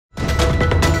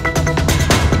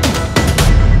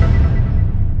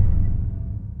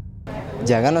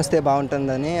జగన్ వస్తే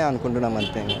బాగుంటుందని అనుకుంటున్నాం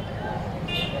అంతే.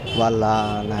 వాళ్ళ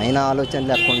నాయన ఆలోచనలు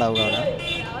లేకుండా కూడా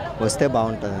వస్తే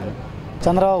బాగుంటుందని.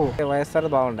 చంద్రబాబు వైఎస్ఆర్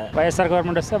బాగుంటాయి. వైఎస్ఆర్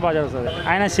గవర్నమెంట్ వస్తే బాగా జరుగుతుంది.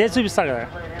 ఆయన చేసి చూపిస్తాడు కదా,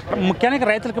 ముఖ్యానికి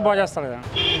రైతులకి బాగా చేస్తాడు కదా.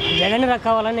 జగన్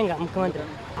కావాలని ఇంకా ముఖ్యమంత్రి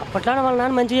అప్పట్లో వాళ్ళ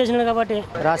నాన్న మంచిగా చేసినాడు కాబట్టి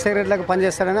రాజశేఖర రెడ్డికి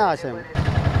పనిచేస్తాడని ఆశయం.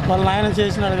 వాళ్ళ ఆయన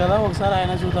చేసినాడు కదా, ఒకసారి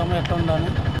ఆయన చూద్దాము ఎట్లా ఉండాలి.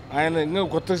 ఆయన ఇంకా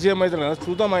కొత్త సీఎం అయితే కదా,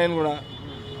 చూద్దాం ఆయన కూడా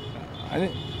అని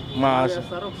మా ఆశ.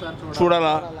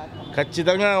 చూడాలా,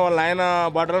 ఖచ్చితంగా వాళ్ళ ఆయన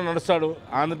బాటలో నడుస్తాడు.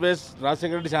 ఆంధ్రప్రదేశ్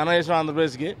రాజశేఖర రెడ్డి చాలా చేసాడు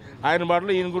ఆంధ్రప్రదేశ్కి, ఆయన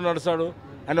బాటలో ఈయన కూడా నడుస్తాడు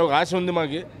అని ఒక ఆశ ఉంది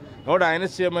మాకు. కాబట్టి ఆయన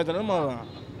సీఎం అవుతాడని మా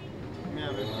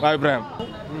అభిప్రాయం.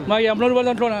 మా ఎమ్మెల్యే వాళ్ళ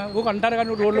దాంట్లో ఒక అంటారు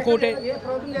కానీ రోడ్లు కోటే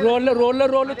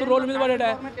రోడ్ల మీద పడే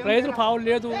రైతులు పావులు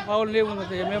లేవు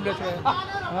ఏమేమి లేదు,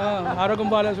 ఆరోగ్యం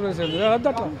బాగాలేదు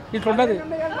అట్లా ఇట్లా ఉంటుంది.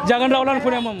 జగన్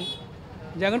రావాలనుకునేమో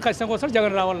జగన్ ఖచ్చితంగా వస్తాడు,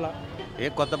 జగన్ రావాలా. ఏ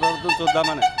కొత్త ప్రభుత్వం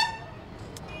చూద్దామని,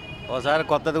 ఒకసారి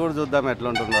కొత్తది కూడా చూద్దాం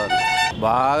ఎట్లుంటుందో అని.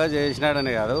 బాగా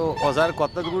చేసినాడని కాదు, ఒకసారి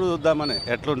కొత్తది కూడా చూద్దామని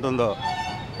ఎట్లుంటుందో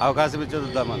అవకాశం ఇచ్చి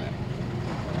చూద్దామని.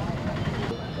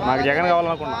 మాకు జగన్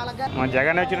కావాలనుకున్నాం. మా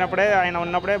జగన్ వచ్చినప్పుడే ఆయన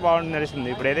ఉన్నప్పుడే బాగుంటుంది తెలిసింది.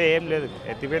 ఇప్పుడైతే ఏం లేదు,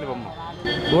 ఎత్తిపోయింది బొమ్మ.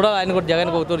 చూడాలి, ఆయన కూడా జగన్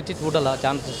ఒక తోరిచ్చి చూడాలి,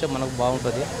 ఛాన్స్ ఇస్తే మనకు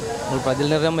బాగుంటుంది. ఇప్పుడు ప్రజల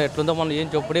నిర్ణయం ఎట్లుందో మనం ఏం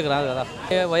చెప్పుడే రాదు కదా.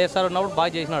 వైఎస్ఆర్ ఉన్నప్పుడు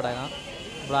బాగా చేసినాడు ఆయన,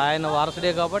 ఇప్పుడు ఆయన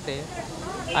వారసుడే కాబట్టి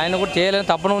ఆయన కూడా చేయాలని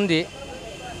తప్పన ఉంది.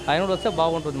 ఆయన కూడా వస్తే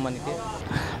బాగుంటుంది మనకి.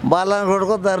 బాలని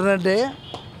కొడుకు ధరనెట్టి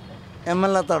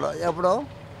ఎమ్మెల్యే అవుతాడు. ఎప్పుడో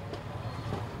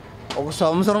ఒక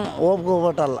సంవత్సరం ఓపిక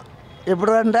పట్టాల.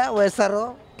 ఇప్పుడు అంటే వైఎస్ఆర్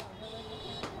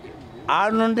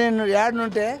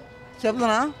ఆడునుంటే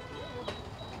చెప్తున్నా,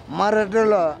 మా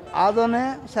రెడ్డిలో ఆదోని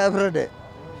సైఫరెడ్డి,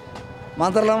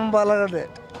 మంత్రలమ్మ బాలరెడ్డి,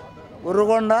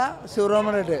 ఉర్రగొండ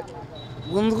శివరామరెడ్డి,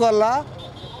 గుందుకొల్ల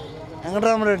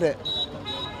వెంకటరామరెడ్డి,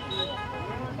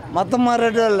 మొత్తం మా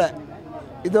రెడ్డి వాళ్ళే.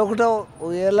 ఇది ఒకటే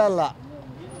ఏళ్ళ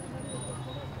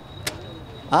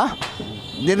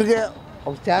దీనికి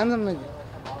ఒక ఛాన్స్ మీకు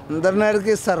అందరిని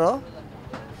అడిగి ఇస్తారు.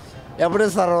 ఎప్పుడు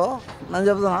ఇస్తారో నేను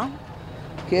చెప్తున్నా,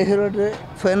 కేసీ రెడ్డి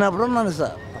పోయినప్పుడు నన్ను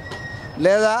ఇస్తారు,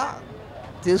 లేదా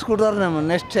తీసుకుంటారు నేను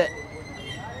నెక్స్టే.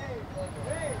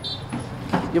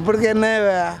 ఇప్పటికి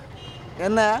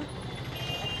ఎన్న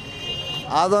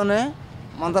ఆదోని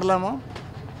మంత్రలేమో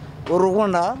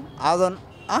ఉర్రకొండ ఆదోని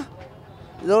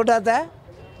ఇది ఒకటి అయితే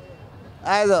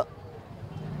 5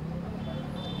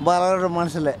 బాలగడ్డ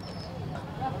మనుషులే.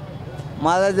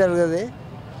 మాదే జరిగేది,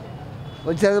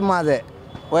 వచ్చేది మాదే.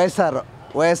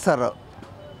 వైఎస్ఆర్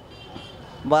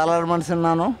బాలగడ్డ మనిషి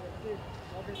ఉన్నాను.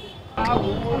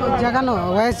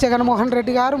 వైఎస్ జగన్మోహన్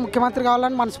రెడ్డి గారు ముఖ్యమంత్రి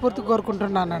కావాలని మనస్ఫూర్తిగా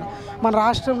కోరుకుంటున్నాను నేను. మన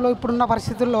రాష్ట్రంలో ఇప్పుడున్న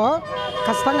పరిస్థితుల్లో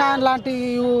ఖచ్చితంగా ఆయన లాంటి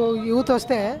యూత్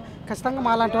వస్తే ఖచ్చితంగా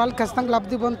మా లాంటి వాళ్ళు ఖచ్చితంగా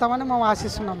లబ్ధి పొందుతామని మేము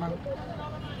ఆశిస్తున్నాం. మేము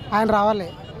ఆయన రావాలి.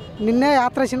 నిన్నే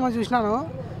యాత్ర సినిమా చూసినాను,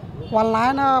 వాళ్ళ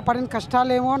నాయన పడిన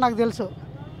కష్టాలేమో నాకు తెలుసు.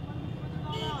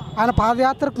 ఆయన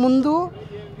పాదయాత్రకు ముందు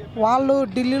వాళ్ళు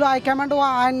ఢిల్లీలో హైకమాండ్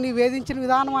ఆయన్ని వేధించిన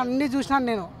విధానం అన్నీ చూసినాను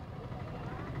నేను.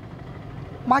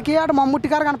 మాకు ఈడ మమ్ముట్టి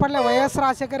గారు కనపడలే, వైఎస్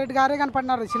రాజశేఖర రెడ్డి గారే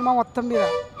కనపడినారు సినిమా మొత్తం మీద.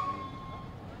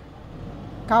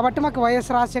 కాబట్టి మాకు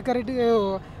వైఎస్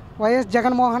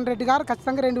జగన్మోహన్ రెడ్డి గారు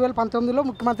ఖచ్చితంగా 2019లో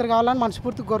ముఖ్యమంత్రి కావాలని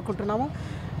మనస్ఫూర్తిగా కోరుకుంటున్నాము.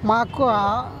 మాకు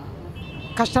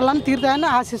కష్టాలను తీరుతాయని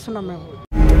ఆశిస్తున్నాం మేము.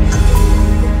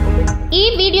 ఈ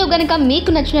వీడియో గనుక మీకు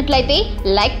నచ్చినట్లయితే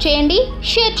లైక్ చేయండి,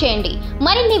 షేర్ చేయండి.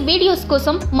 మరిన్ని వీడియోస్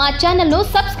కోసం మా ఛానల్ను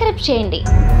సబ్స్క్రైబ్ చేయండి.